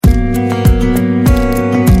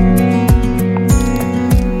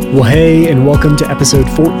Well, hey, and welcome to episode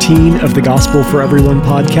 14 of the Gospel for Everyone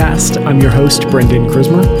podcast. I'm your host, Brendan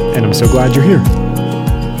Krismer, and I'm so glad you're here.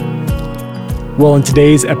 Well, in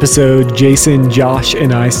today's episode, Jason, Josh,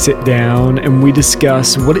 and I sit down and we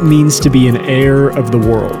discuss what it means to be an heir of the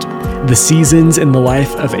world, the seasons in the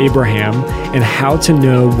life of Abraham, and how to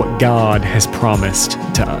know what God has promised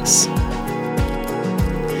to us.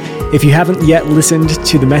 If you haven't yet listened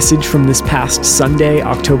to the message from this past Sunday,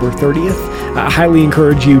 October 30th, I highly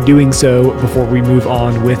encourage you doing so before we move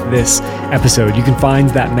on with this episode. You can find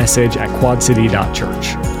that message at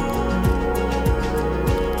quadcity.church.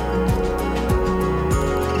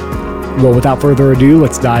 Well, without further ado,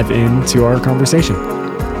 let's dive into our conversation.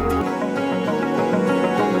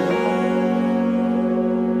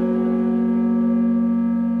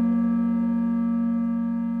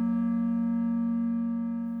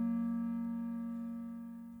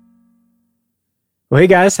 Well, hey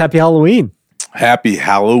guys, happy Halloween. Happy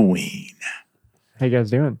Halloween. How you guys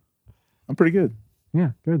doing? I'm pretty good.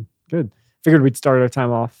 Yeah, good. Figured we'd start our time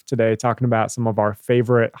off today talking about some of our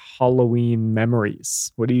favorite Halloween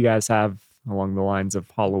memories. What do you guys have along the lines of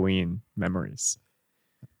Halloween memories?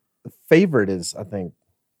 The favorite is, I think,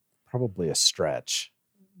 probably a stretch.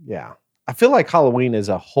 Yeah. I feel like Halloween is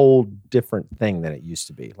a whole different thing than it used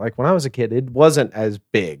to be. Like when I was a kid, it wasn't as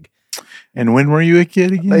big. And when were you a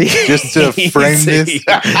kid again? Just to frame this.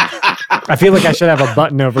 I feel like I should have a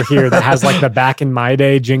button over here that has like the Back in My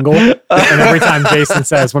Day jingle. And every time Jason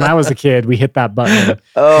says, when I was a kid, we hit that button.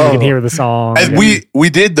 Oh. You can hear the song. And we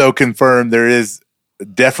did, though, confirm there is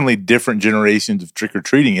definitely different generations of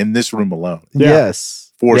trick-or-treating in this room alone. Yeah.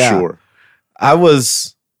 Yes. For sure. I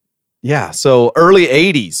was, so early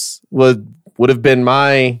 80s would have been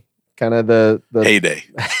my kind of the heyday.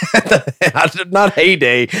 Not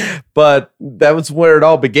heyday, but that was where it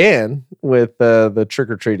all began with the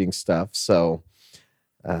trick-or-treating stuff. So,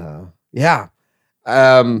 we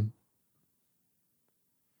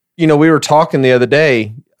were talking the other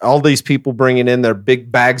day, all these people bringing in their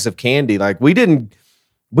big bags of candy. Like we didn't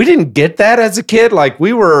get that as a kid. Like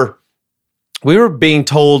we were being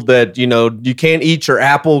told that, you can't eat your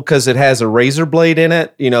apple because it has a razor blade in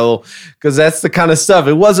it, because that's the kind of stuff.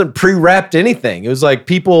 It wasn't pre-wrapped anything. It was like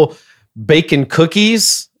people baking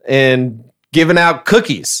cookies and giving out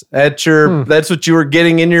cookies at your, that's what you were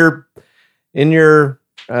getting in your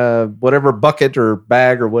whatever bucket or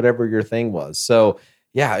bag or whatever your thing was. So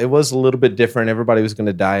yeah, it was a little bit different. Everybody was going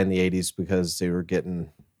to die in the 80s because they were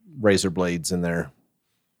getting razor blades in their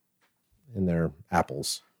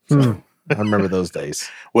apples. So. I remember those days.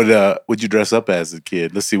 Would you dress up as a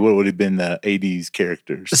kid? Let's see, what would have been the 80s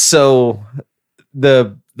characters? So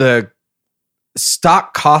the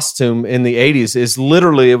stock costume in the 80s is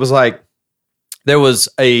literally, it was like there was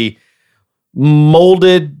a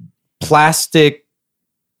molded plastic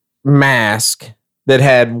mask that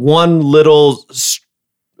had one little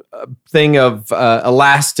thing of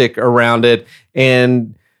elastic around it,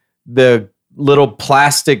 and the little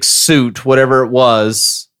plastic suit, whatever it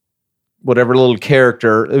was, whatever little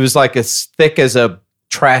character, it was like as thick as a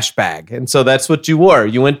trash bag. And so that's what you wore.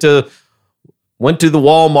 You went to the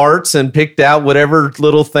Walmarts and picked out whatever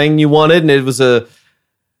little thing you wanted. And it was a,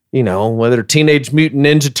 whether Teenage Mutant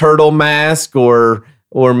Ninja Turtle mask or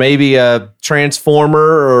maybe a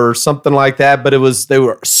Transformer or something like that. But they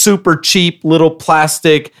were super cheap little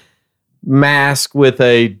plastic mask with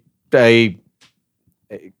a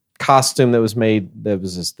costume that was made that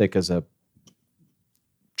was as thick as a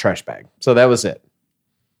trash bag. So that was it.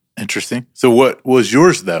 Interesting. So what was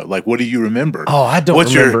yours though? Like, what do you remember? Oh, I don't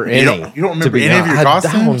remember any. You don't remember any of your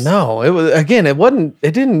costumes? I don't know. It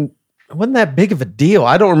wasn't that big of a deal.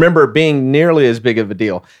 I don't remember it being nearly as big of a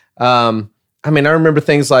deal. I remember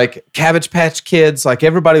things like Cabbage Patch Kids. Like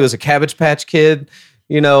everybody was a Cabbage Patch Kid.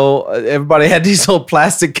 Everybody had these little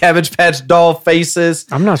plastic Cabbage Patch doll faces.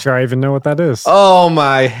 I'm not sure I even know what that is. Oh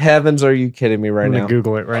my heavens. Are you kidding me right now? I'm going to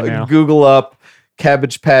Google it right now. Google up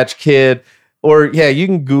Cabbage Patch Kid, or you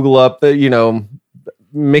can Google up the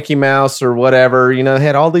Mickey Mouse or whatever. It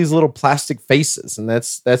had all these little plastic faces, and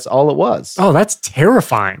that's all it was. Oh, that's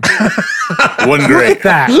terrifying. Wasn't great.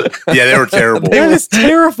 That yeah, they were terrible. That is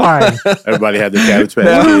terrifying. Everybody had their Cabbage Patch.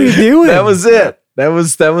 What are we doing? That was it. That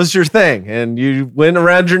was your thing, and you went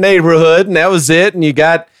around your neighborhood, and that was it. And you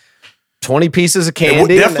got 20 pieces of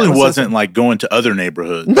candy. It definitely wasn't like going to other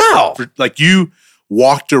neighborhoods. No, like you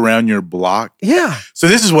walked around your block. Yeah. So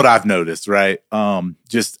this is what I've noticed, right?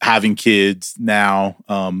 Just having kids now,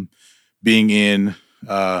 being in,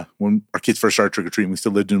 when our kids first started trick-or-treating, we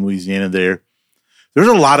still lived in Louisiana there. There's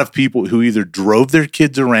a lot of people who either drove their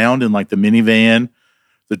kids around in like the minivan,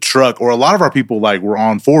 the truck, or a lot of our people like were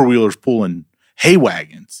on four-wheelers pulling hay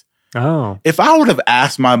wagons. Oh. If I would have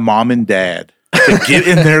asked my mom and dad to get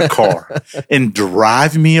in their car and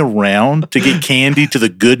drive me around to get candy to the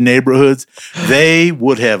good neighborhoods, they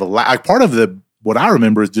would have like part of what I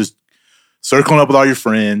remember is just circling up with all your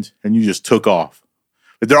friends and you just took off.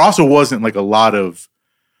 But there also wasn't like a lot of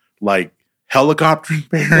like helicopter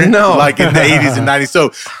parents like in the 80s and 90s.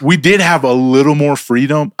 So we did have a little more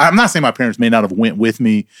freedom. I'm not saying my parents may not have went with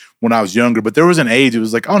me when I was younger, but there was an age it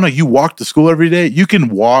was like, oh no, you walk to school every day. You can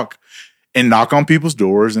walk and knock on people's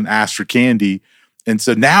doors and ask for candy. And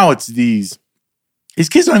so now it's these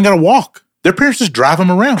kids don't even got to walk. Their parents just drive them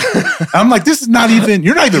around. I'm like, you're not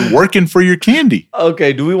even working for your candy.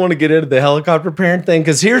 Okay, do we want to get into the helicopter parent thing?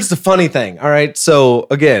 Because here's the funny thing. All right, so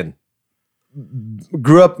again,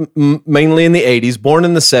 grew up mainly in the 80s, born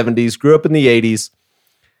in the 70s, grew up in the 80s.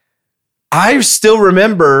 I still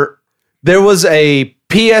remember there was a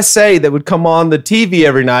PSA that would come on the TV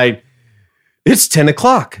every night. It's 10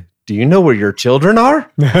 o'clock. Do you know where your children are?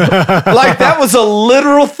 Like that was a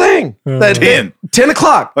literal thing. 10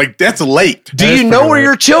 o'clock. Like that's late. Do you know where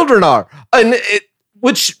your children are? And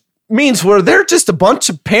which means where they're just a bunch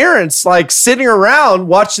of parents like sitting around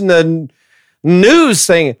watching the news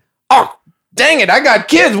saying, oh, dang it, I got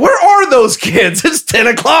kids. Where are those kids? It's 10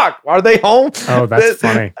 o'clock. Are they home? Oh, that's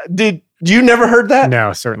funny. Did you never heard that?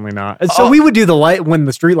 No, certainly not. So we would do the light when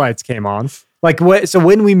the street lights came on. Like so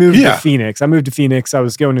when we moved to Phoenix, I moved to Phoenix. I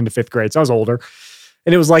was going into 5th grade, so I was older.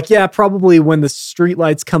 And it was like, yeah, probably when the street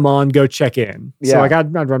lights come on, go check in. Yeah. So like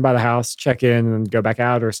I'd run by the house, check in, and go back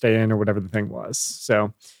out or stay in or whatever the thing was.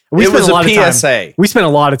 So it was a PSA. We spent a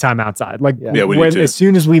lot of time outside. Like as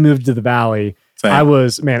soon as we moved to the Valley, I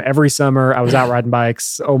was, every summer I was out riding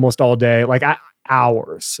bikes almost all day. Like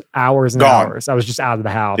hours and hours. I was just out of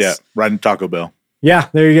the house. Yeah, riding Taco Bell. Yeah,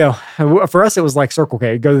 there you go. For us, it was like Circle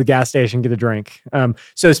K. Go to the gas station, get a drink.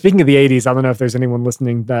 So speaking of the 80s, I don't know if there's anyone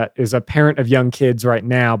listening that is a parent of young kids right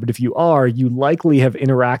now, but if you are, you likely have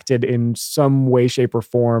interacted in some way, shape, or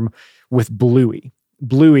form with Bluey.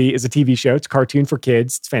 Bluey is a TV show. It's a cartoon for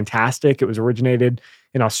kids. It's fantastic. It was originated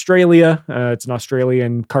in Australia. It's an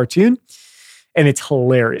Australian cartoon, and it's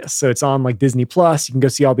hilarious. So it's on like Disney Plus. You can go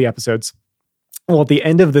see all the episodes. Well, at the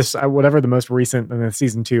end of this, whatever the most recent,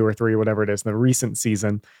 season 2 or 3, whatever it is, the recent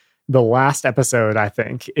season, the last episode, I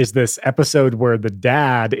think, is this episode where the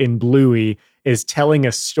dad in Bluey is telling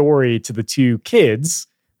a story to the two kids,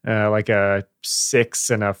 like a 6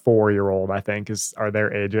 and a 4-year-old, I think, are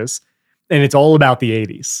their ages. And it's all about the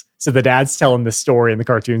 80s. So the dad's telling this story and the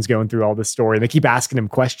cartoon's going through all this story. And they keep asking him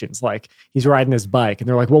questions like, he's riding his bike. And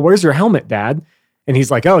they're like, well, where's your helmet, Dad? And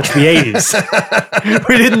he's like, oh, it's the 80s.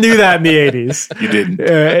 We didn't do that in the 80s. You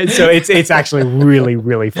didn't. So it's actually really,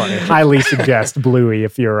 really funny. Highly suggest Bluey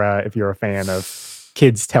if you're a fan of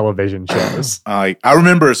kids television shows. I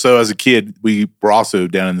remember, so as a kid, we were also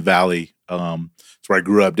down in the Valley. That's where I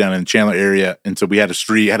grew up, down in the Chandler area. And so we had a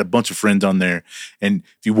street, had a bunch of friends on there. And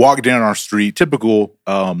if you walk down our street, typical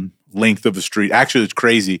length of the street, actually it's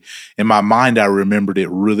crazy. In my mind, I remembered it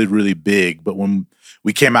really, really big. But when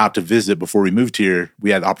we came out to visit before we moved here, we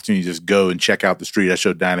had the opportunity to just go and check out the street. I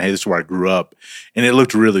showed Diana, hey, this is where I grew up. And it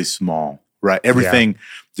looked really small, right? Everything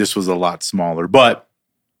just was a lot smaller. But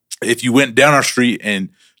if you went down our street and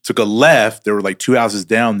took a left, there were like 2 houses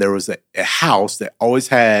down, there was a house that always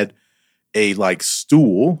had a like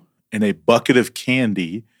stool and a bucket of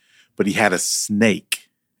candy, but he had a snake.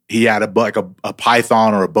 He had a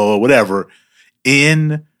python or a boa, whatever,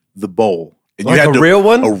 in the bowl. And like you had real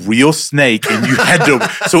one? A real snake. And you had to,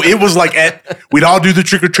 so it was like we'd all do the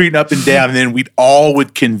trick-or-treating up and down, and then we'd all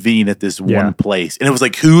would convene at this one place. And it was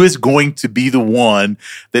like, who is going to be the one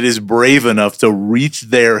that is brave enough to reach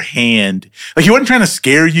their hand? Like, he wasn't trying to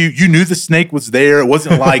scare you. You knew the snake was there. It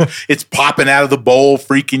wasn't like it's popping out of the bowl,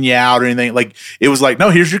 freaking you out or anything. Like, it was like,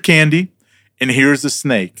 no, here's your candy, and here's the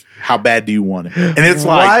snake. How bad do you want it? And it's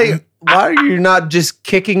why are you not just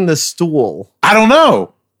kicking the stool? I don't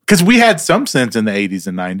know. Because we had some sense in the 80s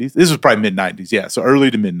and 90s. This was probably mid-90s, yeah. So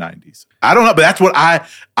early to mid-90s. I don't know, but that's what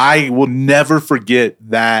I will never forget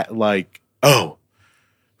that, like, oh,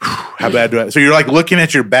 how bad do I... So you're like looking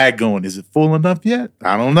at your bag going, is it full enough yet?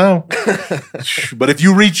 I don't know. But if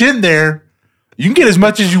you reach in there, you can get as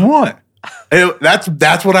much as you want. That's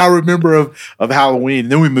what I remember of Halloween.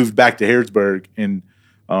 And then we moved back to Harrodsburg, and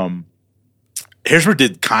Harrisburg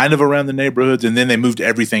did kind of around the neighborhoods, and then they moved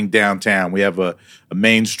everything downtown. We have a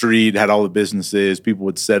main street, had all the businesses. People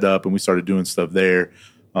would set up, and we started doing stuff there.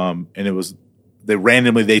 And it was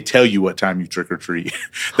they tell you what time you trick or treat.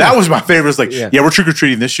 That was my favorite. It's like, we're trick or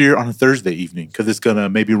treating this year on a Thursday evening because it's gonna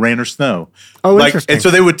maybe rain or snow. Oh, interesting. And so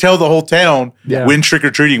they would tell the whole town when trick or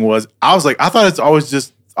treating was. I was like, I thought it's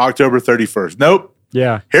always October 31st. Nope.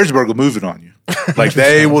 Yeah. Harrisburg will move it on you. Like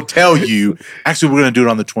they will tell you, actually, we're going to do it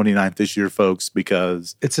on the 29th this year, folks,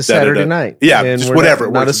 because it's a Saturday night. Yeah, and just whatever.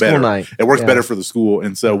 It not works a school better. night. It works better for the school.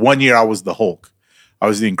 And so one year I was the Hulk. I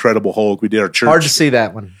was the Incredible Hulk. We did our church. Hard to see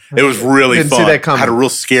that one. It was really Didn't fun. see that coming. I had a real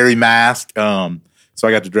scary mask. So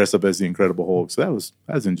I got to dress up as the Incredible Hulk. So that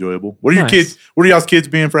was enjoyable. What are your kids? What are y'all's kids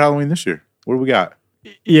being for Halloween this year? What do we got?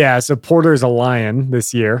 Yeah, so Porter's a lion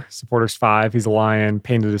this year. So Porter's 5. He's a lion.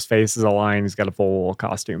 Painted his face as a lion. He's got a full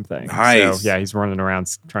costume thing. Nice. So yeah, he's running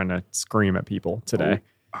around trying to scream at people today.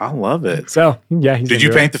 I love it. So yeah, he's Did you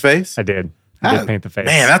paint the face? I did. I did paint the face.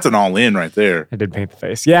 Man, that's an all-in right there. I did paint the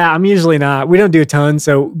face. Yeah, I'm usually not. We don't do a ton.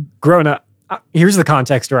 So growing up, here's the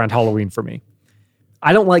context around Halloween for me.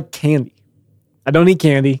 I don't like candy. I don't eat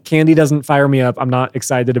candy. Candy doesn't fire me up. I'm not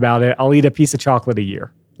excited about it. I'll eat a piece of chocolate a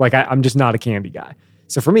year. Like I'm just not a candy guy.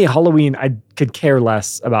 So for me, Halloween, I could care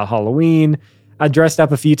less about Halloween. I dressed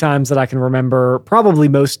up a few times that I can remember. Probably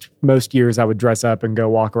most years I would dress up and go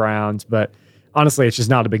walk around. But honestly, it's just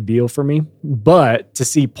not a big deal for me. But to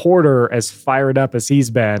see Porter as fired up as he's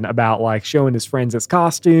been about like showing his friends his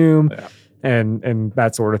costume and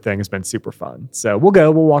that sort of thing has been super fun. So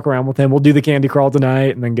we'll walk around with him. We'll do the candy crawl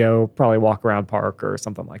tonight and then go probably walk around park or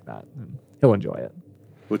something like that. And he'll enjoy it.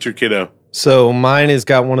 What's your kiddo? So mine has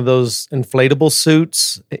got one of those inflatable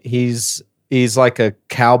suits. He's like a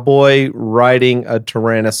cowboy riding a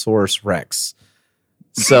Tyrannosaurus Rex.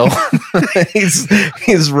 So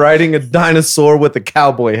he's riding a dinosaur with a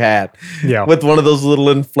cowboy hat. Yeah. With one of those little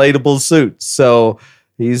inflatable suits. So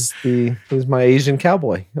he's my Asian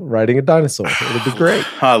cowboy riding a dinosaur. It'll be great.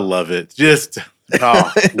 I love it. Just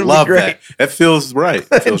love that. That feels right.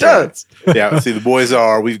 It does. Right. Yeah. See, the boys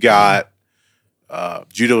we've got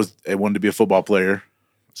Judo wanted to be a football player.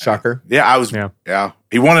 Shocker. Yeah, I was. Yeah,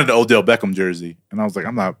 he wanted an Odell Beckham jersey, and I was like,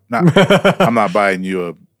 I'm not buying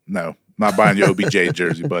you OBJ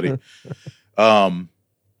jersey, buddy.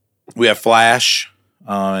 We have Flash,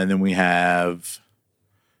 and then we have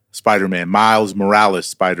Spider-Man, Miles Morales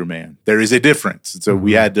Spider-Man. There is a difference, so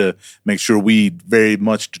we had to make sure we very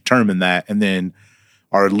much determine that, and then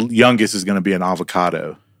our youngest is going to be an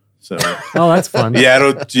avocado. So, that's fun.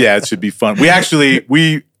 It should be fun. We actually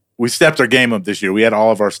we stepped our game up this year. We had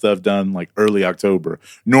all of our stuff done like early October.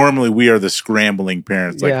 Normally, we are the scrambling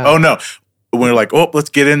parents. Like, oh no, we're like,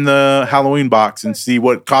 let's get in the Halloween box and see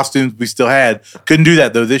what costumes we still had. Couldn't do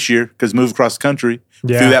that though this year because moved across the country.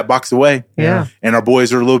 Threw that box away. Yeah. And our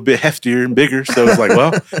boys are a little bit heftier and bigger. So it's like,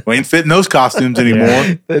 well, we ain't fitting those costumes anymore.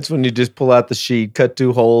 Yeah. That's when you just pull out the sheet, cut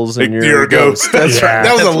 2 holes, and you're a ghost. That's right.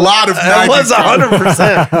 That was a lot of 90s. That was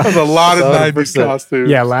 100%. That was a lot of 90s costumes.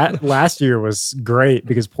 Yeah, last year was great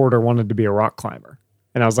because Porter wanted to be a rock climber.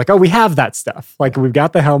 And I was like, we have that stuff. Like, we've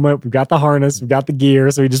got the helmet, we've got the harness, we've got the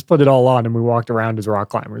gear. So we just put it all on and we walked around as rock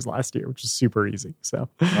climbers last year, which is super easy. So,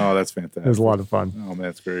 that's fantastic. It was a lot of fun. Oh, man,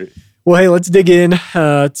 that's great. Well, hey, let's dig in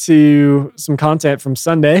to some content from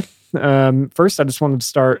Sunday. First, I just wanted to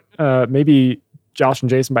start maybe Josh and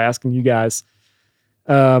Jason by asking you guys,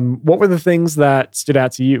 what were the things that stood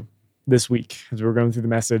out to you this week as we were going through the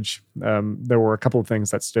message? There were a couple of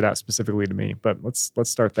things that stood out specifically to me, but let's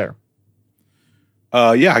start there.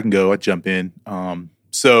 I can go. I jump in.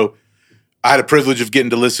 So I had a privilege of getting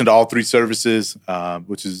to listen to all 3 services,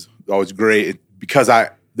 which is always great because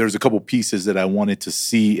there's a couple pieces that I wanted to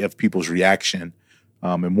see of people's reaction.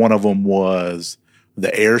 And one of them was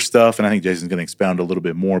the air stuff. And I think Jason's going to expound a little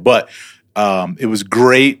bit more, but it was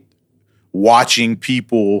great watching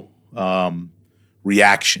people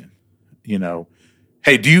reaction,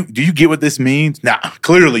 hey, do you get what this means? Nah,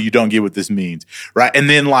 clearly you don't get what this means, right? And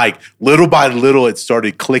then like little by little, it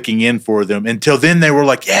started clicking in for them until then they were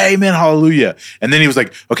like, yeah, amen, hallelujah. And then he was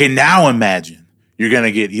like, okay, now imagine you're going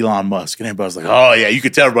to get Elon Musk. And everybody was like, oh yeah, you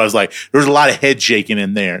could tell everybody was like, there was a lot of head shaking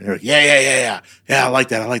in there. They're like, yeah, I like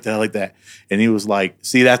that. And he was like,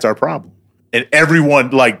 see, that's our problem. And everyone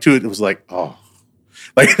like to it was like, oh.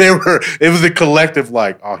 Like it was a collective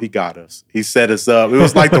like, oh, he got us. He set us up. It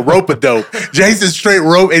was like the rope-a-dope. Jason straight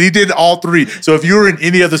rope, and he did all 3. So if you were in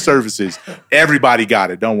any other services, everybody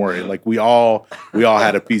got it. Don't worry. Like we all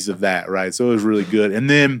had a piece of that, right? So it was really good. And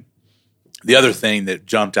then the other thing that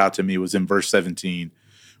jumped out to me was in verse 17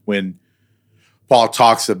 when Paul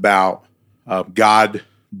talks about God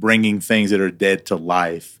bringing things that are dead to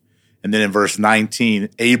life. And then in verse 19,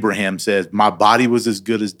 Abraham says, my body was as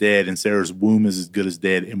good as dead and Sarah's womb is as good as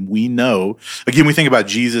dead. And we know, again, we think about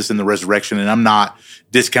Jesus and the resurrection, and I'm not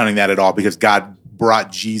discounting that at all because God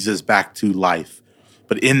brought Jesus back to life.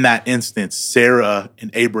 But in that instance, Sarah and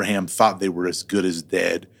Abraham thought they were as good as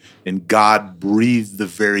dead. And God breathed the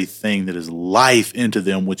very thing that is life into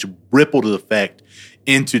them, which rippled effect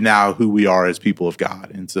into now who we are as people of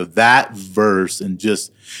God. And so that verse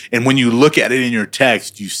and when you look at it in your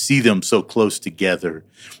text, you see them so close together.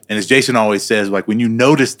 And as Jason always says, like when you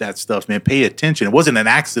notice that stuff, man, pay attention. It wasn't an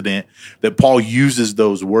accident that Paul uses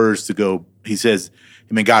those words to go, he says,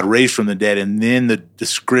 I mean, God raised from the dead, and then the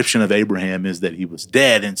description of Abraham is that he was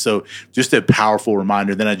dead. And so just a powerful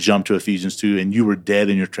reminder. Then I jump to Ephesians 2, and you were dead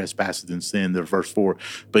in your trespasses and sin, the verse 4,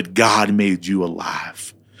 but God made you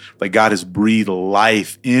alive. Like God has breathed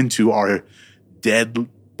life into our dead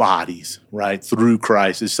bodies, right, through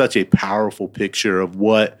Christ. It's such a powerful picture of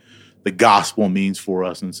what the gospel means for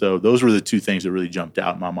us. And so those were the two things that really jumped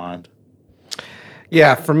out in my mind.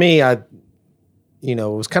 Yeah, for me, it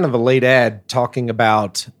was kind of a late ad talking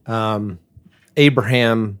about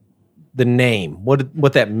Abraham, the name,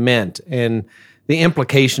 what that meant, and the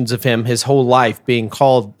implications of him, his whole life being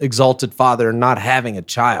called exalted father and not having a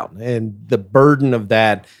child, and the burden of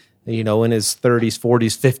that, in his 30s,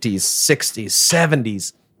 40s, 50s, 60s,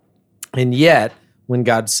 70s. And yet, when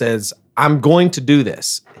God says, I'm going to do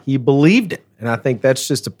this, he believed it. And I think that's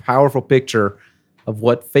just a powerful picture of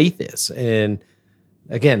what faith is. And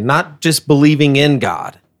again, not just believing in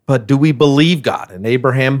God, but do we believe God? And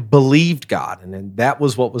Abraham believed God, and then that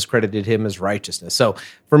was what was credited him as righteousness. So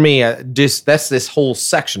for me, that's this whole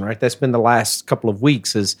section, right? That's been the last couple of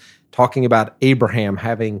weeks, is talking about Abraham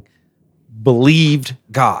having believed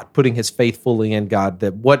God, putting his faith fully in God,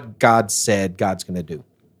 that what God said, God's going to do.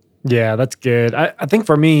 Yeah, that's good. I think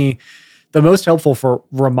for me, the most helpful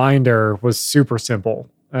reminder was super simple.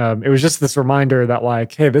 It was just this reminder that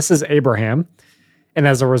like, hey, this is Abraham. And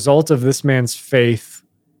as a result of this man's faith,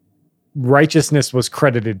 righteousness was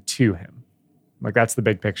credited to him. Like that's the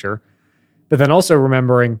big picture. But then also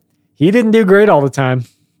remembering he didn't do great all the time.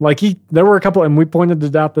 Like there were a couple, and we pointed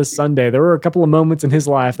it out this Sunday, there were a couple of moments in his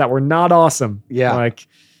life that were not awesome. Yeah. Like,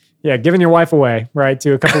 yeah, giving your wife away, right,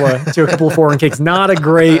 to a couple of foreign kicks. Not a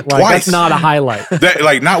great, like, Twice. That's not a highlight.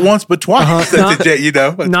 Like not once, but twice. Not crazy.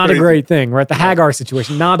 a great thing, right? The Hagar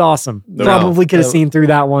situation, not awesome. No. Probably could have seen through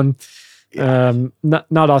that one.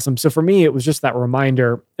 Not awesome. So for me, it was just that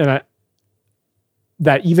reminder, and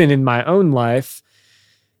that even in my own life,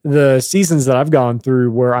 the seasons that I've gone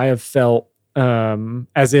through where I have felt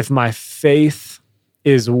as if my faith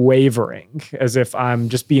is wavering, as if I'm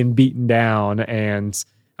just being beaten down and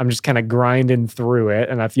I'm just kind of grinding through it,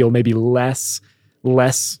 and I feel maybe less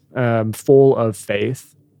full of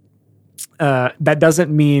faith. That doesn't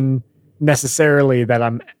mean necessarily that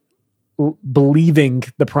I'm believing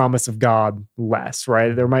the promise of God less,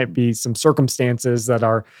 right? There might be some circumstances that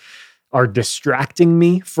are distracting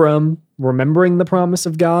me from remembering the promise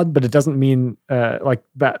of God, but it doesn't mean like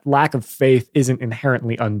that lack of faith isn't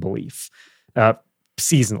inherently unbelief.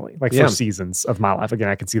 Seasonally, like for seasons of my life. Again,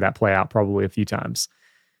 I can see that play out probably a few times.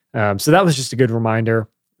 So that was just a good reminder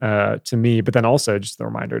to me, but then also just the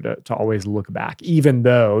reminder to always look back, even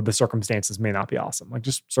though the circumstances may not be awesome. Like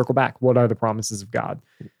just circle back. What are the promises of God?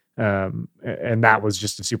 And that was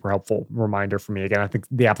just a super helpful reminder for me. Again, I think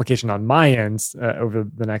the application on my end over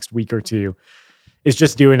the next week or two is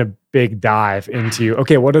just doing a big dive into,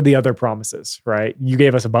 okay, what are the other promises, right? You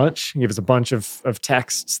gave us a bunch. You gave us a bunch of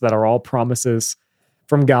texts that are all promises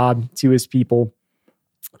from God to his people.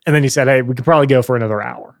 And then you said, hey, we could probably go for another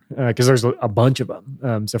hour because there's a bunch of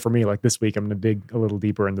them. So for me, like this week, I'm going to dig a little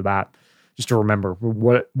deeper into that just to remember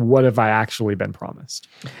what have I actually been promised.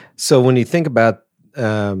 So when you think about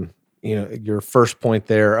your first point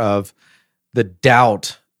there of the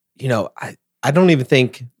doubt, I don't even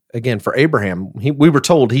think, again, for Abraham, we were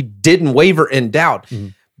told he didn't waver in doubt. Mm-hmm.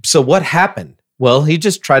 So what happened? Well, he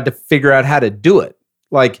just tried to figure out how to do it.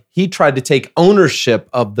 Like he tried to take ownership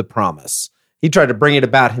of the promise. He tried to bring it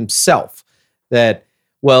about himself that,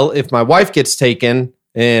 well, if my wife gets taken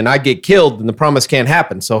and I get killed, then the promise can't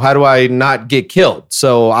happen. So how do I not get killed?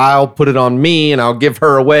 So I'll put it on me and I'll give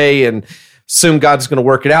her away and assume God's going to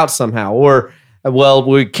work it out somehow. Or, well,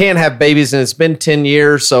 we can't have babies and it's been 10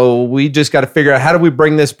 years, so we just got to figure out how do we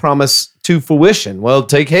bring this promise to fruition? Well,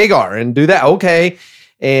 take Hagar and do that. Okay.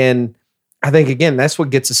 And I think, again, that's what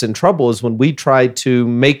gets us in trouble is when we try to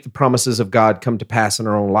make the promises of God come to pass in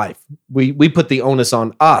our own life. We put the onus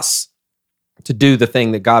on us to do the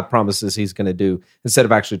thing that God promises he's going to do instead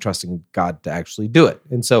of actually trusting God to actually do it.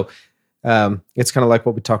 And so it's kind of like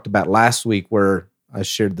what we talked about last week where I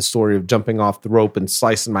shared the story of jumping off the rope and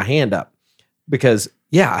slicing my hand up because,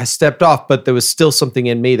 I stepped off, but there was still something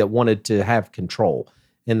in me that wanted to have control.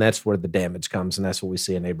 And that's where the damage comes. And that's what we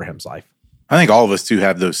see in Abraham's life. I think all of us too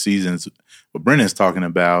have those seasons. What Brendan's talking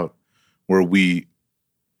about where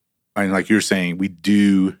like you're saying, we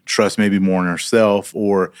do trust maybe more in ourselves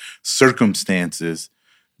or circumstances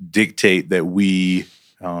dictate that we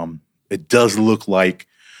it does look like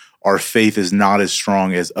our faith is not as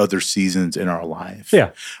strong as other seasons in our life.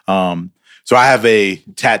 Yeah. So I have a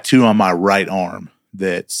tattoo on my right arm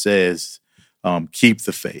that says, keep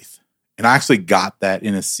the faith. And I actually got that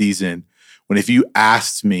in a season when, if you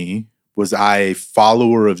asked me, was I a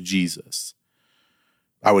follower of Jesus,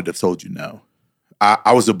 I would have told you no.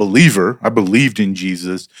 I was a believer. I believed in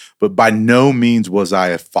Jesus, but by no means was I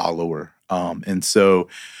a follower. And so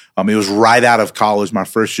it was right out of college. My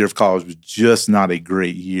first year of college was just not a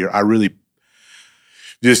great year. I really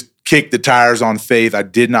just kicked the tires on faith. I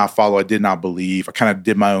did not follow. I did not believe. I kind of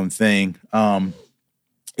did my own thing. And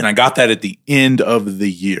I got that at the end of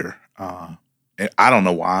the year. And I don't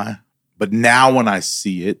know why, but now when I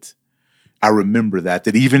see it, I remember that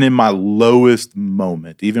even in my lowest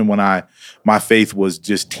moment, even when my faith was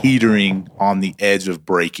just teetering on the edge of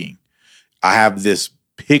breaking, I have this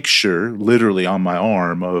picture literally on my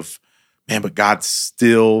arm of, man, but God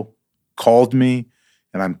still called me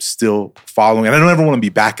and I'm still following. And I don't ever want to be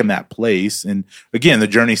back in that place. And again, the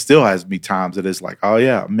journey still has me times that it's like, oh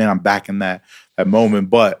yeah, man, I'm back in that moment.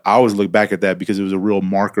 But I always look back at that because it was a real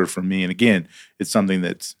marker for me. And again, it's something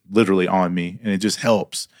that's literally on me, and it just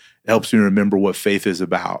helps. It helps me remember what faith is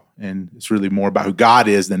about. And it's really more about who God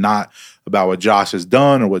is than not about what Josh has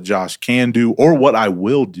done or what Josh can do or what I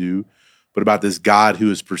will do, but about this God who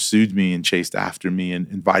has pursued me and chased after me and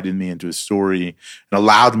invited me into his story and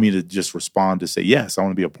allowed me to just respond to say, yes, I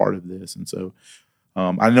want to be a part of this. And so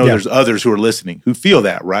I know there's others who are listening who feel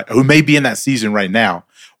that, right? Who may be in that season right now,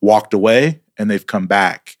 walked away and they've come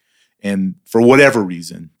back. And for whatever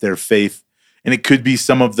reason, their faith, and it could be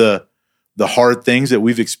some of the hard things that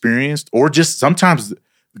we've experienced, or just sometimes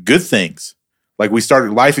good things. Like we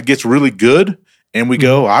started life, it gets really good, and we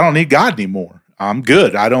go, I don't need God anymore. I'm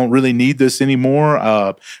good. I don't really need this anymore.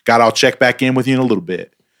 God, I'll check back in with you in a little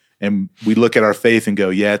bit. And we look at our faith and go,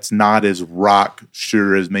 yeah, it's not as rock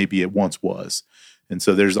sure as maybe it once was. And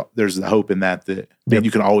so there's the hope in that man,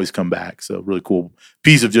 you can always come back. So really cool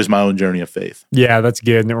piece of just my own journey of faith. Yeah, that's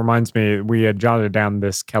good. And it reminds me, we had jotted down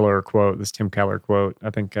this Tim Keller quote, I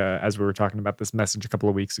think as we were talking about this message a couple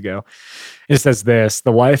of weeks ago. It says this: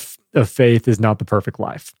 the life of faith is not the perfect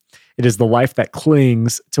life. It is the life that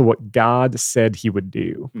clings to what God said he would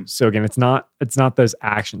do. So again, it's not those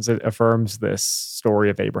actions. It affirms this story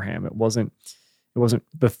of Abraham. It wasn't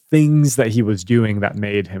the things that he was doing that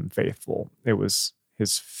made him faithful. It was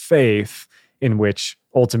his faith in which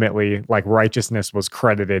ultimately, like, righteousness was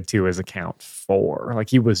credited to his account for. Like,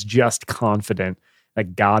 he was just confident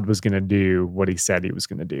that God was going to do what he said he was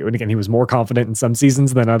going to do. And again, he was more confident in some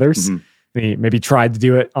seasons than others. Mm-hmm. He maybe tried to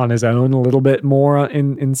do it on his own a little bit more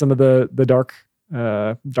in some of the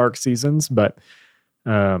dark seasons, but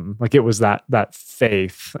like, it was that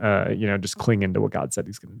faith, just clinging to what God said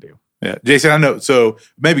he's going to do. Yeah, Jason, I know. So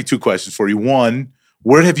maybe two questions for you. One,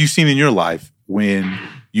 what have you seen in your life when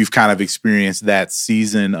you've kind of experienced that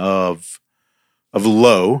season of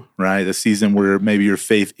low, right? The season where maybe your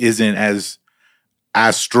faith isn't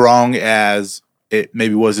as strong as it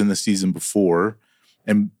maybe was in the season before,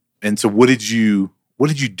 and so what did you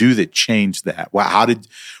do that changed that? Well,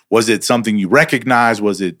 was it something you recognized?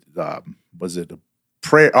 Was it a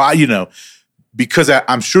prayer? Because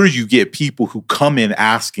I'm sure you get people who come in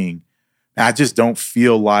asking, I just don't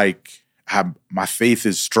feel like my faith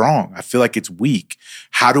is strong. I feel like it's weak.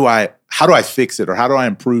 How do I fix it? Or how do I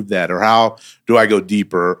improve that? Or how do I go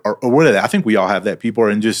deeper? Or what are they? I think we all have that. People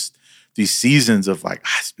are in just these seasons of like,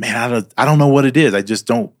 man, I don't know what it is. I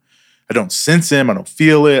don't sense him. I don't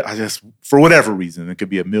feel it. I just, for whatever reason, it could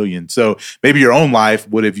be a million. So maybe your own life,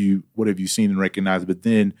 what have you seen and recognized? But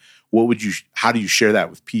then how do you share that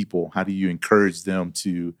with people? How do you encourage them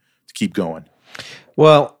to keep going?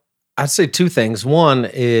 Well, I'd say two things. One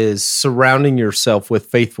is surrounding yourself with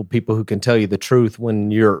faithful people who can tell you the truth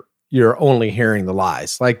when you're only hearing the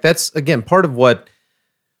lies. Like, that's, again, part of what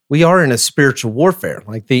we are in a spiritual warfare.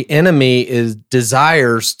 Like, the enemy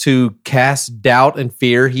desires to cast doubt and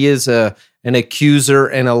fear. He is an accuser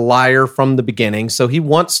and a liar from the beginning. So he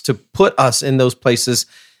wants to put us in those places.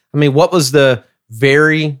 I mean, what was the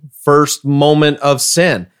very first moment of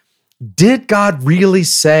sin? Did God really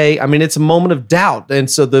say? I mean, it's a moment of doubt. And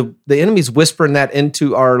so the enemy's whispering that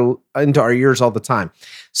into our ears all the time.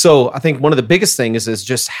 So I think one of the biggest things is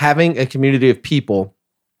just having a community of people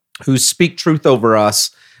who speak truth over us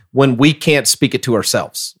when we can't speak it to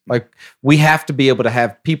ourselves. Like, we have to be able to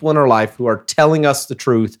have people in our life who are telling us the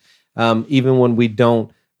truth, even when we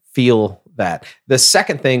don't feel that. The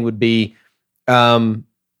second thing would be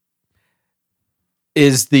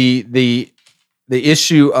is the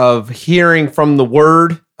issue of hearing from the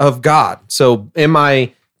Word of God. So am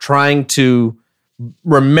I trying to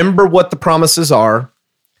remember what the promises are,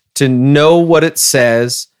 to know what it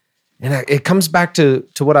says. And it comes back to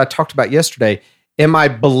what I talked about yesterday. Am I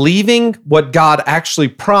believing what God actually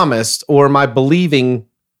promised, or am I believing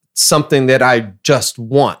something that I just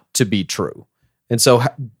want to be true? And so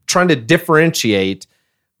trying to differentiate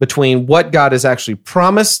between what God has actually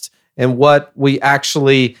promised and what we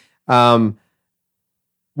actually, what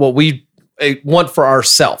we want for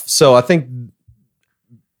ourselves. So I think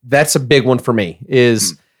that's a big one for me,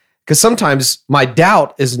 is because sometimes my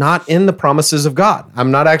doubt is not in the promises of God.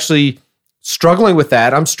 I'm not actually struggling with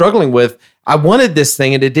that. I'm struggling with, I wanted this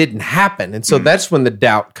thing and it didn't happen. And so that's when the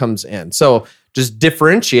doubt comes in. So just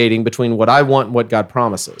differentiating between what I want and what God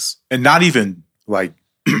promises. And not even like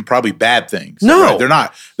probably bad things. No. Right? They're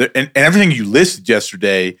not. And everything you listed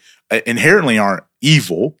yesterday inherently aren't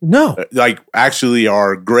evil. No. Like actually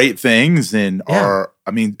are great things and are,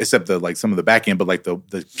 I mean, except the like some of the back end, but like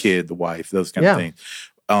the kid, the wife, those kind of things.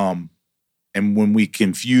 And when we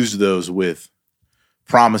confuse those with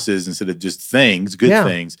promises instead of just things, good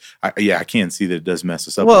things, I can see that it does mess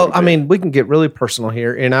us up. Well, I mean, we can get really personal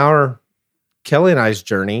here. In our Kelly and I's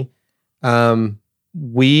journey,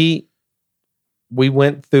 we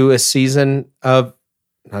went through a season of,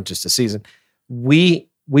 not just a season, we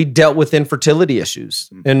dealt with infertility issues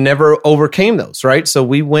and never overcame those, right? So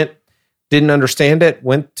we didn't understand it,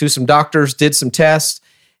 went to some doctors, did some tests,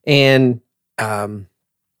 and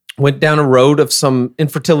went down a road of some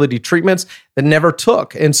infertility treatments that never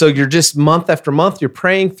took. And so you're just month after month, you're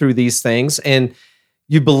praying through these things, and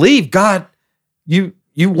you believe, God, you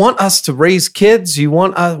want us to raise kids. You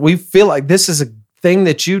want us, we feel like this is a thing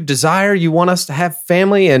that you desire. You want us to have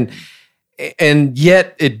family, and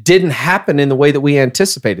yet it didn't happen in the way that we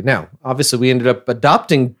anticipated. Now, obviously, we ended up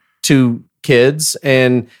adopting 2 kids,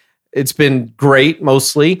 and it's been great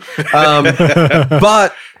mostly.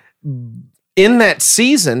 But in that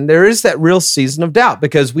season, there is that real season of doubt,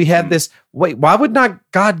 because we had this, wait, why would not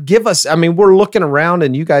God give us? I mean, we're looking around,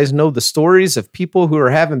 and you guys know the stories of people who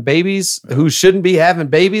are having babies who shouldn't be having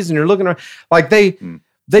babies, and you're looking around like they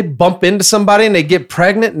bump into somebody and they get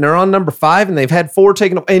pregnant and they're on number 5 and they've had 4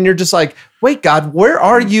 taken away, and you're just like, wait, God, where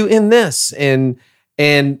are you in this? And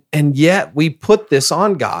yet we put this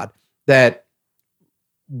on God, that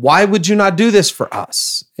why would you not do this for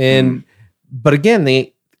us? And but again,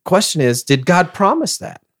 the question is, did God promise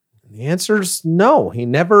that? And the answer is no. He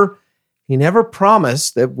never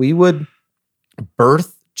promised that we would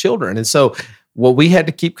birth children. And so what we had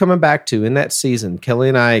to keep coming back to in that season, Kelly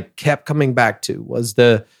and I kept coming back to, was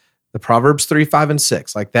the Proverbs 3, 5, and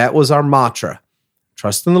 6. Like, that was our mantra.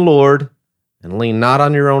 Trust in the Lord and lean not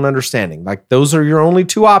on your own understanding. Like, those are your only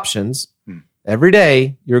 2 options. Every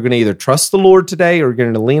day, you're going to either trust the Lord today or you're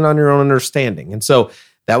going to lean on your own understanding. And so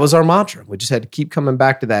that was our mantra. We just had to keep coming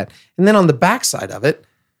back to that. And then on the backside of it,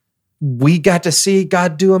 we got to see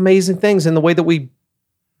God do amazing things in the way that we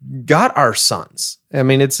got our sons. I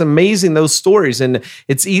mean, it's amazing, those stories. And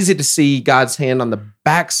it's easy to see God's hand on the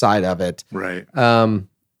backside of it. Right.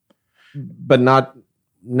 But not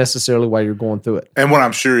necessarily while you're going through it. And what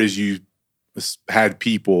I'm sure is you had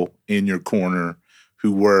people in your corner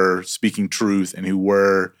who were speaking truth and who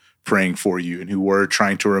were praying for you and who were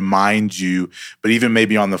trying to remind you. But even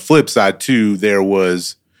maybe on the flip side too, there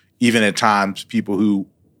was even at times people who,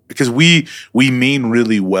 because we mean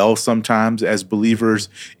really well sometimes as believers,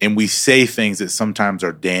 and we say things that sometimes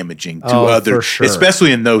are damaging to others, for sure.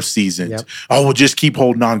 especially in those seasons. Yep. Oh, well, just keep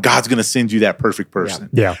holding on. God's going to send you that perfect person.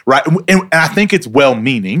 Yeah. Right. And I think it's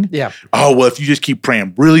well-meaning. Yeah. Oh, well, if you just keep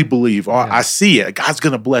praying, really believe, I see it. God's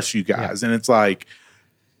going to bless you guys. Yeah. And it's like,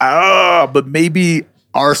 but maybe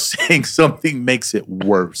our saying something makes it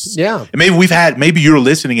worse. Yeah. And maybe you're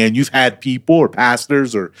listening and you've had people or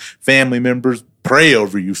pastors or family members pray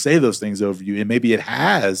over you, say those things over you, and maybe it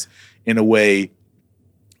has, in a way,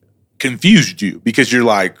 confused you because you're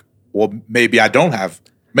like, well, maybe I don't have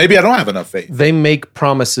enough faith. They make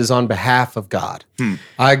promises on behalf of God.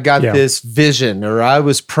 I got this vision, or I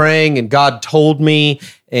was praying and God told me,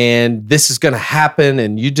 and this is going to happen,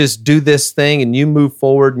 and you just do this thing and you move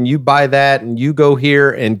forward and you buy that and you go here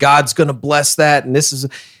and God's going to bless that.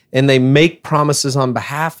 And they make promises on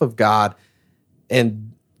behalf of God. And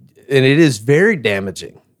it is very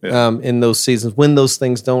damaging in those seasons when those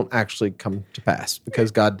things don't actually come to pass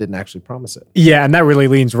because God didn't actually promise it. Yeah, and that really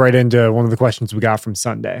leans right into one of the questions we got from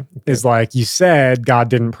Sunday. Is like, you said God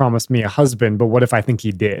didn't promise me a husband, but what if I think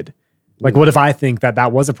he did? Like, what if I think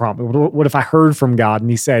that was a promise? What if I heard from God and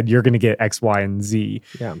he said, you're going to get X, Y, and Z?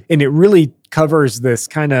 Yeah. And it really covers this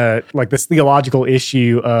kind of like this theological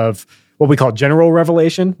issue of what we call general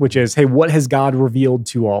revelation, which is, hey, what has God revealed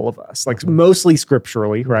to all of us? Like mostly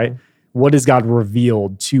scripturally, right? What has God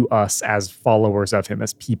revealed to us as followers of him,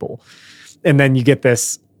 as people? And then you get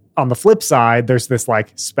this on the flip side, there's this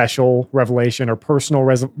like special revelation or personal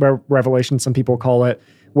revelation, some people call it,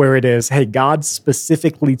 where it is, hey, God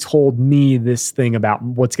specifically told me this thing about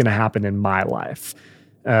what's going to happen in my life.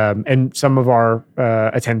 And some of our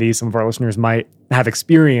attendees, some of our listeners might have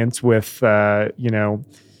experience with,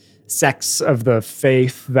 sects of the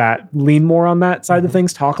faith that lean more on that side of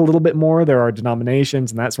things, talk a little bit more. There are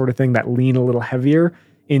denominations and that sort of thing that lean a little heavier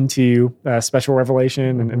into special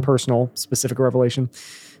revelation and personal specific revelation.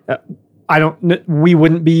 We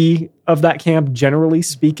wouldn't be of that camp, generally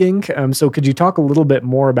speaking. So could you talk a little bit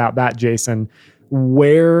more about that, Jason?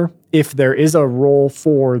 Where, if there is a role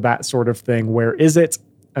for that sort of thing, where is it?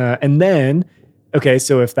 And then, okay,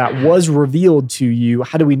 so if that was revealed to you,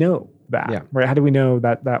 how do we know that? Yeah. Right? How do we know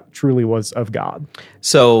that that truly was of God?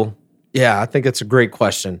 So, yeah, I think it's a great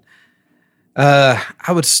question. I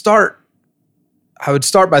would start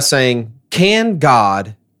by saying, can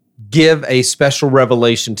God give a special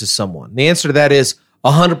revelation to someone? The answer to that is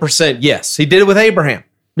 100% yes. He did it with Abraham.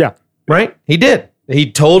 Yeah. Right? He did.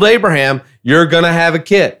 He told Abraham, you're going to have a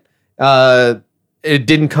kid. It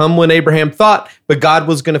didn't come when Abraham thought, but God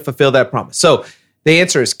was going to fulfill that promise. So the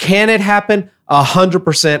answer is, can it happen?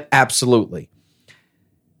 100% absolutely.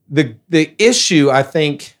 The issue, I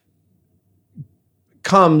think,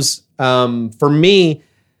 comes, for me,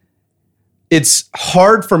 it's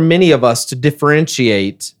hard for many of us to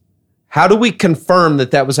differentiate. How do we confirm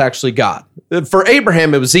that that was actually God? For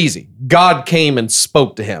Abraham, it was easy. God came and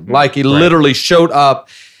spoke to him. Like he literally showed up.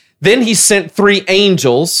 Then he sent 3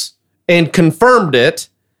 angels and confirmed it.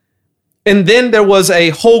 And then there was a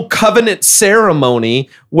whole covenant ceremony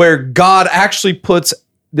where God actually puts,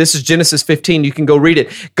 this is Genesis 15, you can go read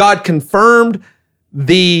it. God confirmed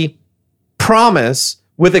the promise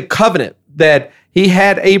with a covenant that he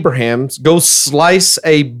had Abraham go slice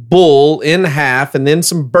a bull in half and then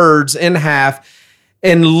some birds in half.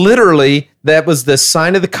 And literally, that was the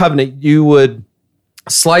sign of the covenant. You would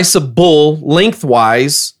slice a bull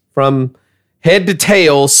lengthwise from head to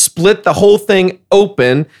tail, split the whole thing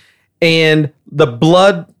open, and the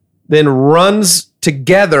blood then runs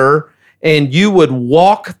together, and you would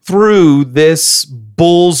walk through this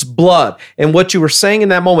bull's blood. And what you were saying in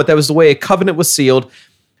that moment, that was the way a covenant was sealed.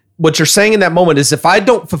 What you're saying in that moment is, if I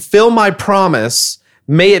don't fulfill my promise,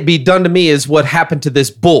 may it be done to me as what happened to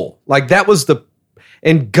this bull. Like that was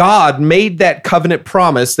and God made that covenant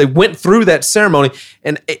promise. They went through that ceremony.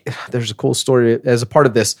 And there's a cool story as a part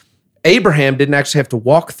of this. Abraham didn't actually have to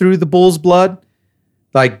walk through the bull's blood.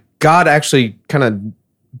 Like God actually kind of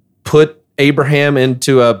put Abraham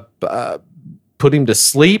into put him to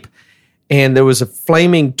sleep. And there was a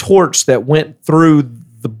flaming torch that went through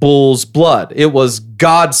the bull's blood. It was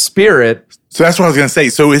God's spirit. So that's what I was going to say.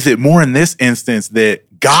 So is it more in this instance that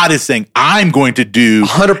God is saying, I'm going to do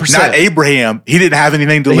 100%. Not Abraham. He didn't have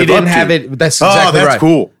anything to live up to. He didn't have it. That's exactly right. That's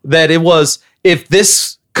cool. That it was, if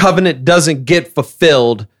this covenant doesn't get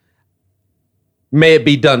fulfilled, may it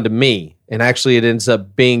be done to me. And actually it ends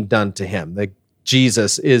up being done to him. That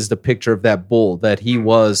Jesus is the picture of that bull, that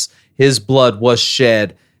his blood was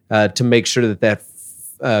shed to make sure that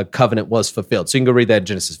covenant was fulfilled. So you can go read that in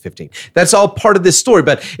Genesis 15. That's all part of this story,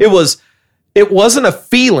 but it wasn't a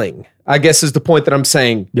feeling, I guess is the point that I'm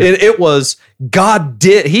saying. Yeah. It was God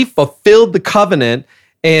he fulfilled the covenant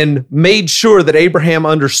and made sure that Abraham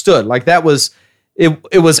understood. Like that was,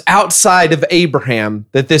 it was outside of Abraham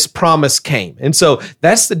that this promise came. And so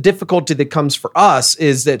that's the difficulty that comes for us,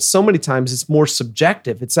 is that so many times it's more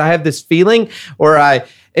subjective. I have this feeling, and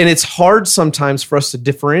it's hard sometimes for us to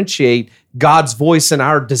differentiate God's voice and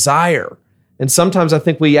our desire. And sometimes I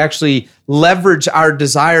think we actually leverage our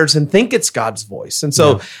desires and think it's God's voice. And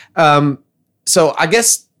so, so I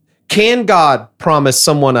guess, can God promise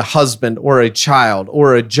someone a husband or a child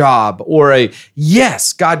or a job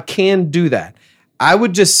yes, God can do that. I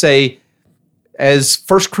would just say, as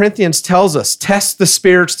 1 Corinthians tells us, test the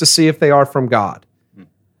spirits to see if they are from God.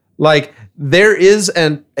 Like, there is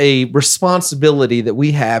a responsibility that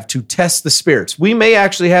we have to test the spirits. We may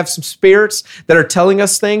actually have some spirits that are telling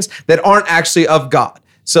us things that aren't actually of God.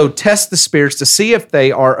 So test the spirits to see if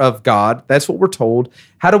they are of God. That's what we're told.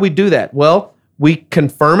 How do we do that? Well, we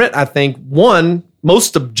confirm it. I think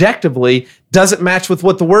most objectively, doesn't match with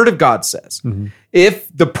what the Word of God says. Mm-hmm.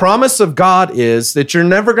 If the promise of God is that you're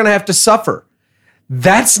never going to have to suffer,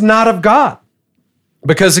 that's not of God.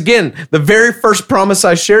 Because again, the very first promise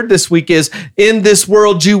I shared this week is, in this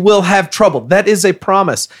world you will have trouble. That is a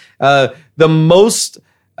promise. The most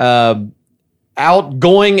outgoing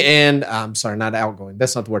and, I'm sorry, not outgoing,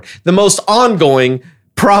 that's not the word. The most ongoing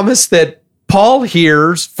promise that Paul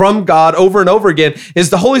hears from God over and over again is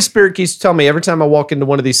the Holy Spirit keeps telling me every time I walk into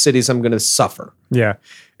one of these cities, I'm going to suffer. Yeah.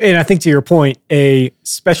 And I think to your point, a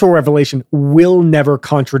special revelation will never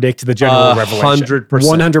contradict the general revelation. 100%.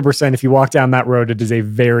 100%. If you walk down that road, it is a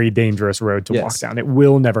very dangerous road to walk down. It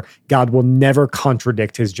will never, God will never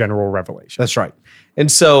contradict his general revelation. That's right.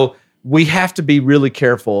 And so we have to be really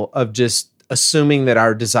careful of just assuming that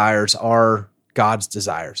our desires are God's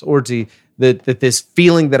desires, or that this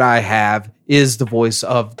feeling that I have is the voice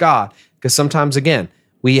of God. Because sometimes, again,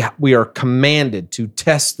 we are commanded to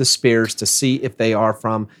test the spirits to see if they are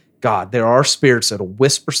from God. There are spirits that will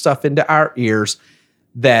whisper stuff into our ears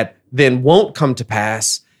that then won't come to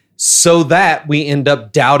pass, so that we end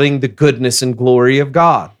up doubting the goodness and glory of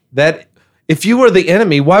God. That if you were the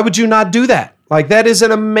enemy, why would you not do that? Like, that is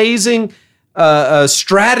an amazing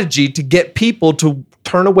strategy to get people to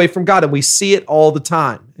turn away from God. And we see it all the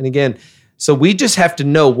time. And again, so we just have to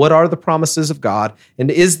know, what are the promises of God?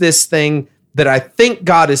 And is this thing that I think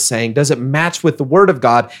God is saying, does it match with the word of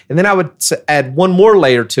God? And then I would add one more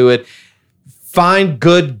layer to it. Find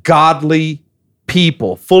good, godly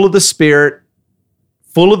people, full of the Spirit,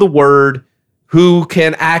 full of the word, who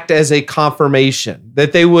can act as a confirmation,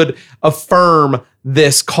 that they would affirm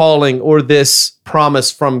this calling or this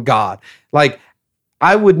promise from God. Like,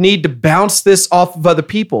 I would need to bounce this off of other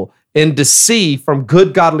people and to see from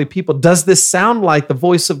good, godly people, does this sound like the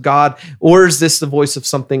voice of God, or is this the voice of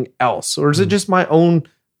something else? Or is it just my own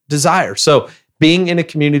desire? So being in a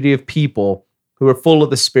community of people who are full of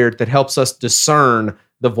the Spirit that helps us discern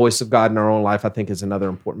the voice of God in our own life, I think, is another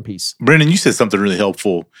important piece. Brendan, you said something really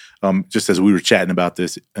helpful just as we were chatting about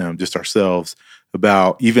this, just ourselves,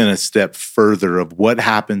 about even a step further of what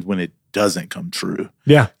happens when it doesn't come true.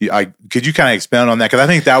 Yeah. Could you kind of expound on that? Because I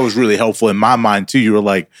think that was really helpful in my mind too. You were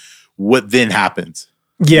like, what then happens?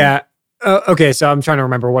 Yeah. Okay, so I'm trying to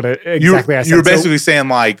remember what exactly I said. You were basically saying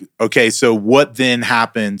like, okay, so what then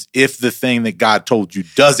happens if the thing that God told you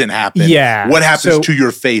doesn't happen? Yeah. What happens to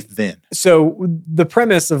your faith then? So the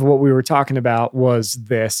premise of what we were talking about was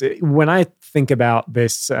this. When I think about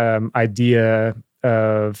this idea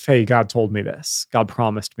of, hey, God told me this, God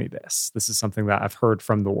promised me this, this is something that I've heard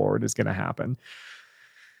from the Lord is going to happen.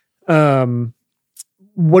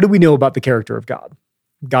 What do we know about the character of God?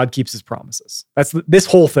 God keeps his promises. That's this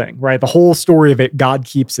whole thing, right? The whole story of it, God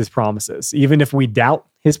keeps his promises. Even if we doubt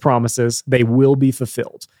his promises, they will be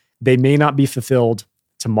fulfilled. They may not be fulfilled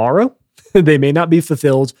tomorrow. They may not be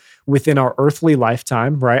fulfilled within our earthly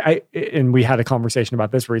lifetime, right? And we had a conversation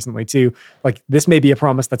about this recently too. Like, this may be a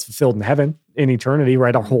promise that's fulfilled in heaven, in eternity,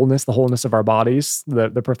 right? Our wholeness, the wholeness of our bodies,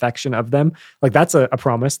 the perfection of them. Like, that's a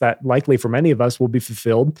promise that likely for many of us will be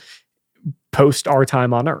fulfilled post our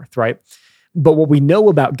time on earth, right? But what we know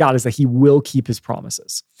about God is that he will keep his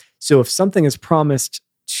promises. So if something is promised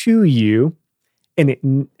to you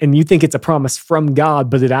and you think it's a promise from God,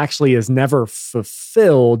 but it actually is never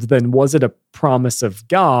fulfilled, then was it a promise of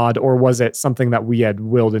God, or was it something that we had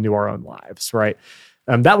willed into our own lives, right?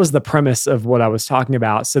 That was the premise of what I was talking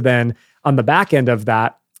about. So then on the back end of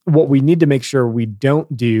that, what we need to make sure we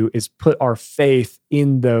don't do is put our faith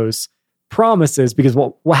in those promises, because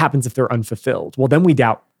what happens if they're unfulfilled? Well, then we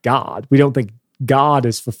doubt God. We don't think God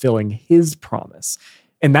is fulfilling his promise.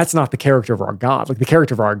 And that's not the character of our God. Like, the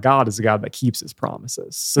character of our God is a God that keeps his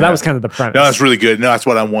promises. So that was kind of the premise. No, that's really good. No, that's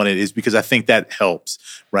what I wanted, is because I think that helps,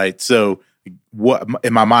 right? So what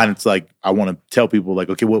in my mind, it's like, I want to tell people like,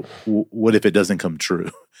 okay, what if it doesn't come true?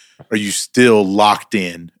 Are you still locked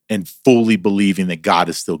in and fully believing that God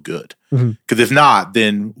is still good? Because if not,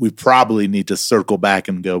 then we probably need to circle back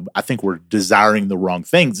and go, I think we're desiring the wrong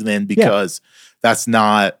things then, because that's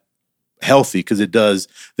not healthy, because it does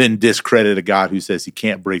then discredit a God who says he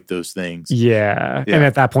can't break those things. Yeah. And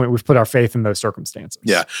at that point, we've put our faith in those circumstances.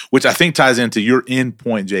 Yeah. Which I think ties into your end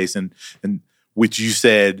point, Jason, and which you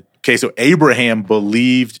said, okay, so Abraham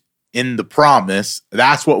believed in the promise.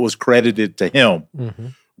 That's what was credited to him.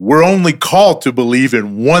 We're only called to believe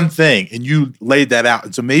in one thing, and you laid that out.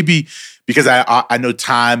 And so maybe, because I know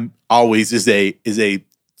time always is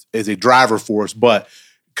a driver for us, but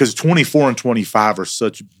because 24 and 25 are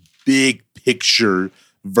such big picture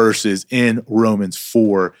verses in Romans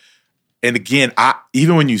 4. And again,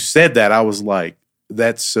 even when you said that, I was like,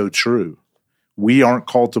 that's so true. We aren't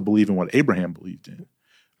called to believe in what Abraham believed in.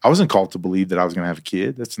 I wasn't called to believe that I was going to have a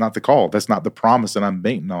kid. That's not the call. That's not the promise that I'm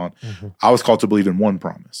banking on. I was called to believe in one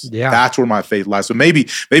promise. Yeah. That's where my faith lies. So maybe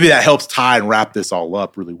that helps tie and wrap this all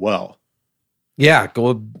up really well. Yeah.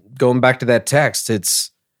 Going back to that text,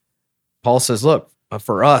 Paul says, look,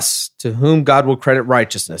 for us, to whom God will credit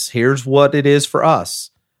righteousness, here's what it is for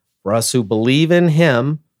us. For us who believe in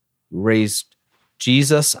him, who raised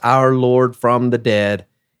Jesus, our Lord, from the dead.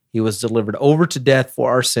 He was delivered over to death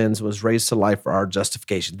for our sins, was raised to life for our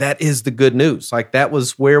justification. That is the good news. Like that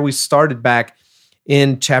was where we started back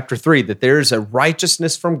in chapter 3, that there is a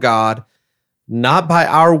righteousness from God, not by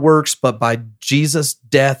our works, but by Jesus'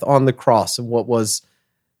 death on the cross. And what was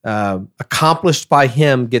accomplished by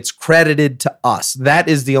him gets credited to us. That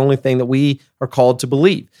is the only thing that we are called to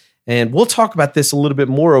believe. And we'll talk about this a little bit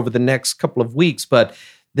more over the next couple of weeks, but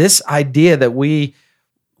this idea that we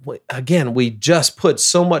just put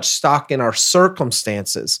so much stock in our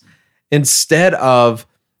circumstances instead of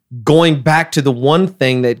going back to the one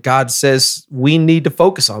thing that God says we need to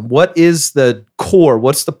focus on. What is the core?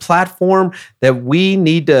 What's the platform that we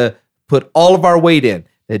need to put all of our weight in?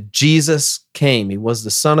 That Jesus came. He was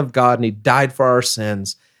the Son of God and he died for our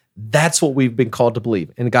sins. That's what we've been called to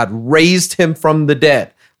believe. And God raised him from the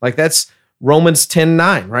dead. Like that's Romans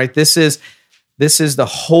 10:9, right? This is the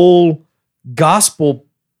whole gospel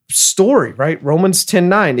story, right? Romans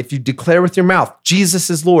 10:9. If you declare with your mouth, Jesus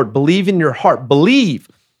is Lord, believe in your heart,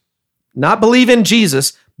 not believe in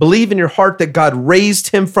Jesus, believe in your heart that God raised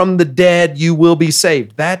him from the dead, you will be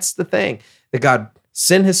saved. That's the thing, that God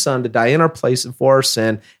sent his son to die in our place and for our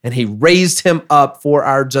sin, and he raised him up for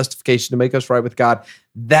our justification to make us right with God.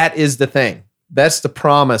 That is the thing. That's the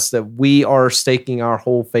promise that we are staking our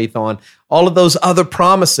whole faith on. All of those other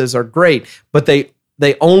promises are great, but they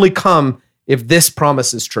only come if this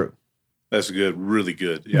promise is true. That's good. Really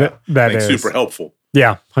good. Yeah. That is super helpful.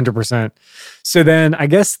 Yeah, 100%. So then I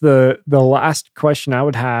guess the last question I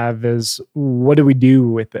would have is, what do we do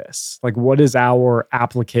with this? Like, what is our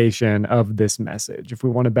application of this message? If we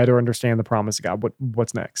want to better understand the promise of God,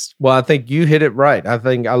 what's next? Well, I think you hit it right. I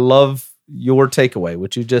love your takeaway,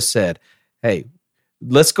 what you just said. Hey,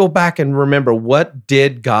 let's go back and remember, what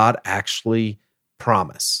did God actually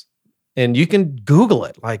promise? And you can Google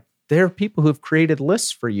it. Like, there are people who've created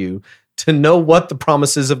lists for you to know what the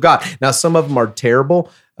promises of God. Now, some of them are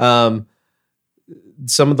terrible. Some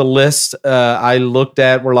of the lists I looked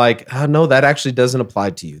at were like, oh, no, that actually doesn't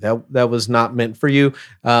apply to you. That was not meant for you.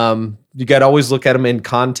 You got to always look at them in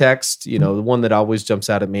context. You know, the one that always jumps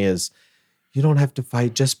out at me is, you don't have to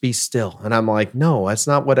fight, just be still. And I'm like, no, that's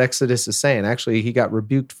not what Exodus is saying. Actually, he got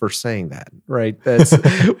rebuked for saying that, right? That's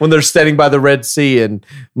when they're standing by the Red Sea and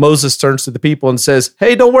Moses turns to the people and says,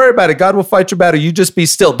 hey, don't worry about it. God will fight your battle. You just be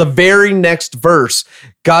still. The very next verse,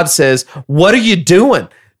 God says, what are you doing?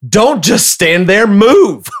 Don't just stand there,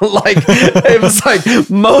 move. Like, it was like,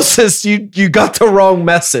 Moses, you got the wrong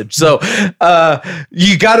message. So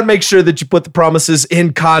you got to make sure that you put the promises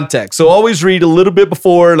in context. So always read a little bit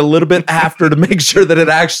before and a little bit after to make sure that it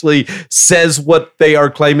actually says what they are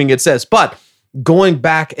claiming it says. But going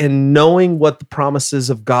back and knowing what the promises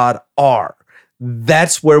of God are,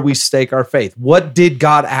 that's where we stake our faith. What did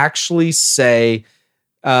God actually say?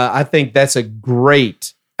 I think that's a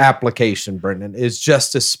great application, Brendan, is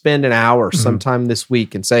just to spend an hour sometime this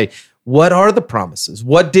week and say, what are the promises?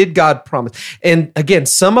 What did God promise? And again,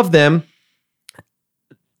 some of them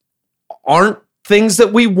aren't things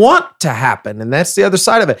that we want to happen. And that's the other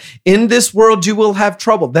side of it. In this world, you will have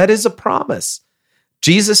trouble. That is a promise.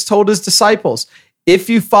 Jesus told his disciples,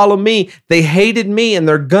 if you follow me, they hated me and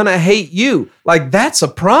they're going to hate you. Like, that's a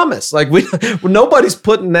promise. Like, nobody's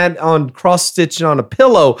putting that on cross-stitching on a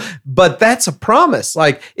pillow, but that's a promise.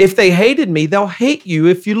 Like, if they hated me, they'll hate you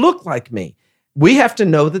if you look like me. We have to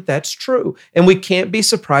know that that's true. And we can't be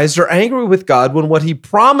surprised or angry with God when what he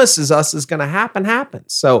promises us is going to happen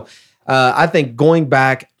happens. So I think going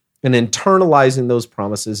back and internalizing those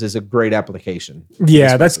promises is a great application.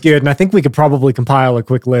 Yeah, that's good. And I think we could probably compile a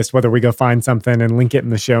quick list, whether we go find something and link it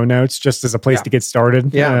in the show notes, just as a place to get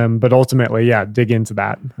started. Yeah. But ultimately, dig into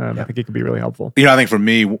that. I think it could be really helpful. You know, I think for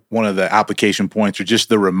me, one of the application points are just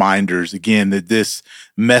the reminders, again, that this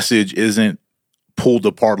message isn't pulled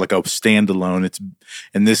apart like a standalone.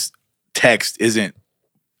 And this text isn't,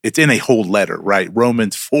 it's in a whole letter, right?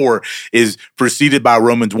 Romans 4 is preceded by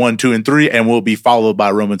Romans 1, 2, and 3, and will be followed by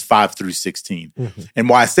Romans 5 through 16. Mm-hmm. And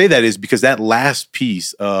why I say that is because that last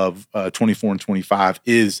piece of 24 and 25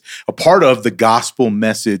 is a part of the gospel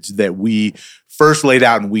message that we first laid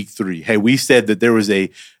out in week 3. Hey, we said that there was a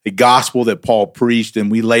gospel that Paul preached, and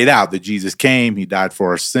we laid out that Jesus came, he died for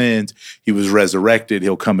our sins, he was resurrected,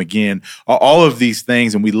 he'll come again, all of these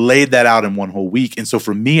things, and we laid that out in one whole week. And so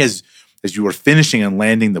for me, as you were finishing and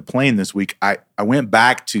landing the plane this week, I went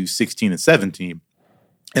back to 16 and 17,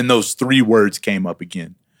 and those 3 words came up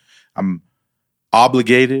again. I'm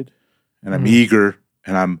obligated, and I'm eager,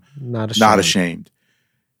 and I'm not ashamed.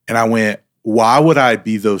 And I went, why would I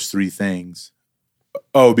be those 3 things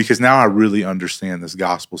oh, because now I really understand this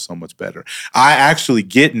gospel so much better. I actually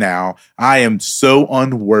get now, I am so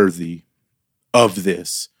unworthy of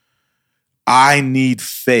this. I need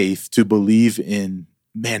faith to believe in,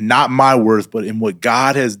 man, not my worth, but in what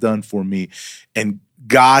God has done for me. And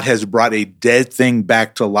God has brought a dead thing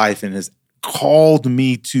back to life and has called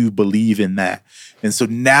me to believe in that. And so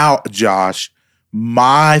now, Josh,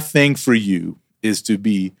 my thing for you is to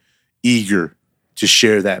be eager to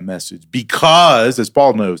share that message because, as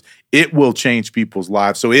Paul knows, it will change people's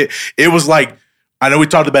lives. So it was like, I know we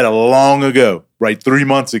talked about it long ago, right? 3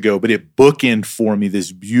 months ago, but it bookended for me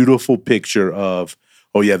this beautiful picture of,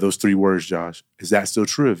 oh yeah, those 3 words, Josh. Is that still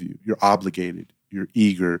true of you? You're obligated, you're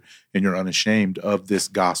eager, and you're unashamed of this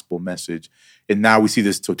gospel message. And now we see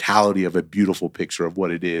this totality of a beautiful picture of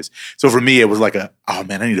what it is. So for me, it was like oh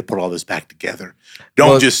man, I need to put all this back together.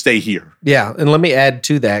 Don't just stay here. Yeah, and let me add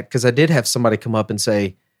to that, because I did have somebody come up and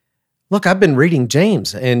say, look, I've been reading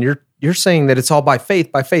James, and you're saying that it's all by faith.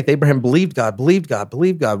 By faith, Abraham believed God.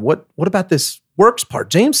 What about this works part?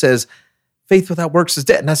 James says, faith without works is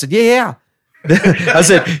dead. And I said, yeah. I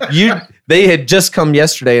said, they had just come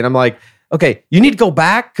yesterday, and I'm like, okay, you need to go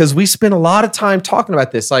back, because we spent a lot of time talking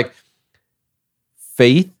about this. Like,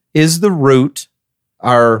 faith is the root,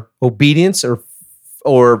 our obedience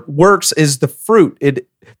or works is the fruit.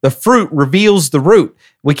 The fruit reveals the root.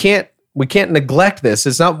 We can't neglect this.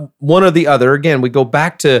 It's not one or the other. Again, we go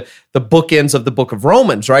back to the bookends of the book of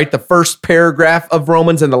Romans, right? The first paragraph of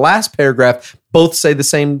Romans and the last paragraph both say the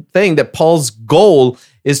same thing, that Paul's goal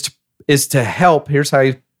is to help. Here's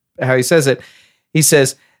how he says it. He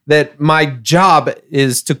says that my job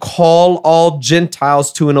is to call all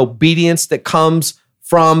Gentiles to an obedience that comes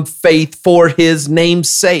from faith for his name's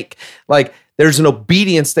sake. Like, there's an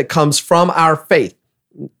obedience that comes from our faith.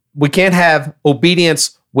 We can't have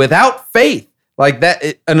obedience without faith. Like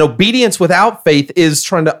that, an obedience without faith is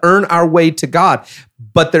trying to earn our way to God.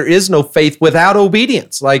 But there is no faith without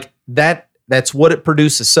obedience. Like that's what it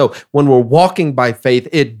produces. So when we're walking by faith,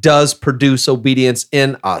 it does produce obedience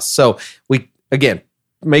in us. So we, again,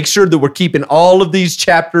 make sure that we're keeping all of these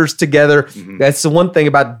chapters together. Mm-hmm. That's the one thing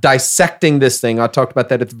about dissecting this thing. I talked about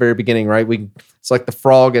that at the very beginning, right? It's like the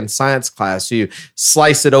frog in science class. You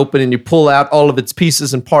slice it open and you pull out all of its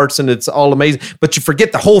pieces and parts, and it's all amazing. But you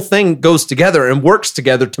forget the whole thing goes together and works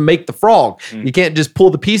together to make the frog. Mm-hmm. You can't just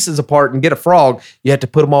pull the pieces apart and get a frog. You have to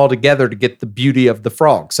put them all together to get the beauty of the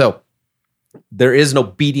frog. So there is an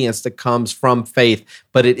obedience that comes from faith,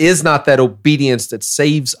 but it is not that obedience that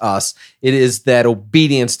saves us. It is that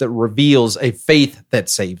obedience that reveals a faith that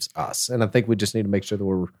saves us. And I think we just need to make sure that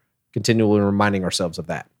we're continually reminding ourselves of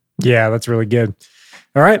that. Yeah, that's really good.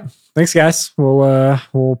 All right. Thanks, guys.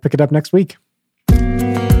 We'll pick it up next week.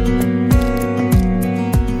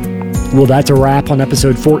 Well, that's a wrap on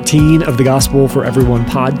episode 14 of the Gospel for Everyone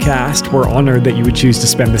podcast. We're honored that you would choose to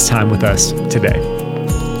spend this time with us today.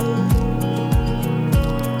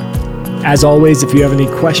 As always, if you have any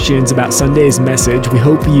questions about Sunday's message, we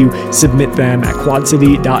hope you submit them at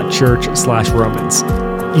quadcity.church/Romans.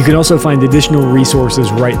 You can also find additional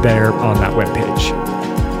resources right there on that webpage.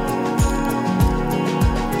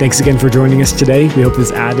 Thanks again for joining us today. We hope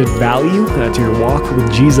this added value to your walk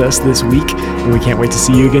with Jesus this week, and we can't wait to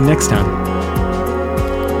see you again next time.